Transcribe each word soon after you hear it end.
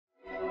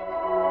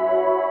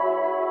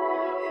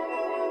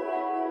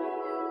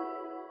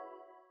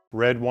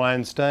Red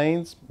wine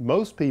stains,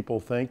 most people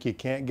think you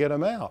can't get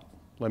them out.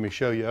 Let me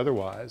show you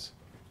otherwise.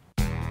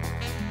 Let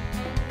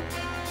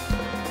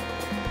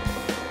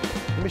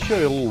me show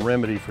you a little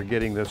remedy for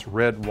getting this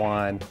red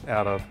wine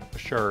out of a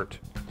shirt.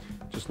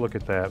 Just look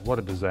at that, what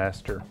a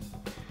disaster.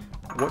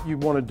 What you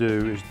want to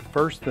do is the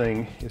first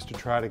thing is to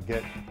try to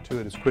get to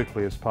it as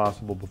quickly as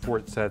possible before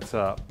it sets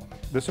up.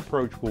 This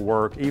approach will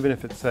work even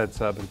if it sets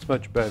up. It's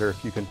much better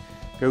if you can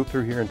go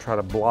through here and try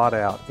to blot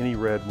out any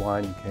red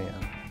wine you can.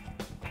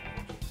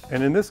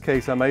 And in this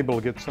case, I'm able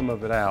to get some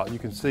of it out. You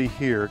can see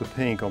here the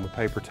pink on the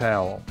paper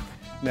towel.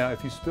 Now,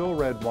 if you spill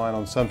red wine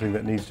on something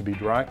that needs to be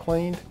dry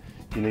cleaned,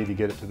 you need to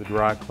get it to the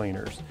dry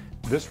cleaners.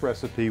 This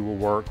recipe will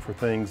work for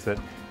things that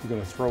you're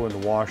going to throw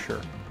in the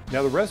washer.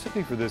 Now, the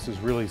recipe for this is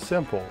really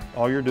simple.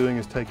 All you're doing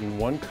is taking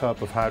 1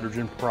 cup of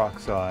hydrogen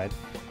peroxide.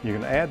 You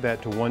can add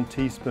that to 1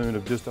 teaspoon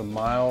of just a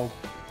mild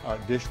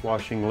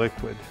dishwashing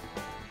liquid.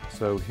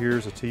 So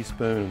here's a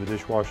teaspoon of the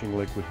dishwashing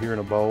liquid here in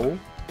a bowl.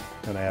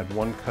 I'm going to add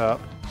 1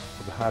 cup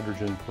of the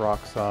hydrogen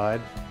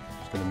peroxide.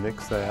 Just going to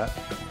mix that.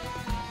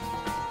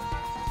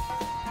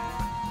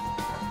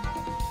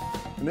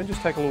 And then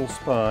just take a little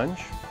sponge,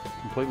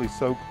 completely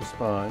soak the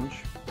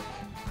sponge,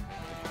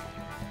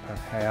 about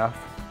half.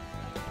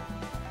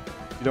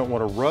 You don't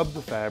want to rub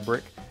the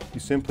fabric, you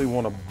simply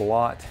want to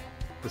blot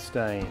the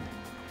stain.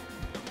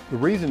 The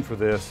reason for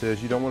this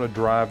is you don't want to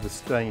drive the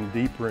stain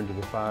deeper into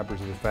the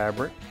fibers of the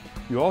fabric.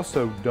 You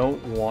also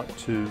don't want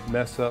to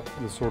mess up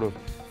the sort of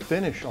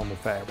finish on the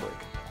fabric.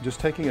 Just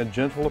taking a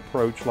gentle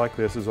approach like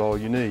this is all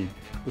you need.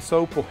 The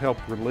soap will help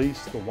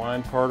release the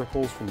wine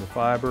particles from the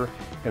fiber,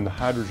 and the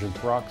hydrogen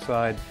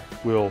peroxide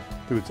will,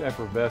 through its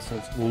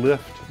effervescence,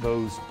 lift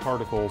those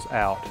particles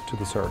out to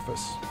the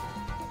surface.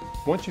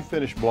 Once you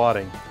finish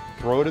blotting,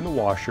 throw it in the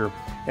washer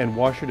and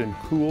wash it in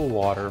cool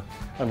water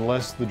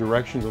unless the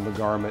directions on the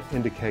garment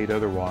indicate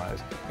otherwise,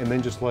 and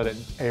then just let it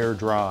air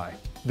dry.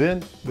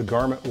 Then the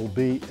garment will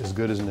be as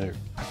good as new.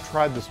 I've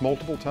tried this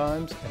multiple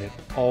times and it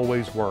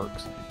always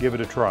works. Give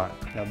it a try.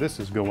 Now this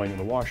is going in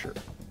the washer.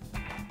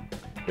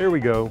 There we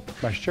go.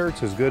 My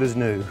shirt's as good as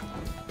new.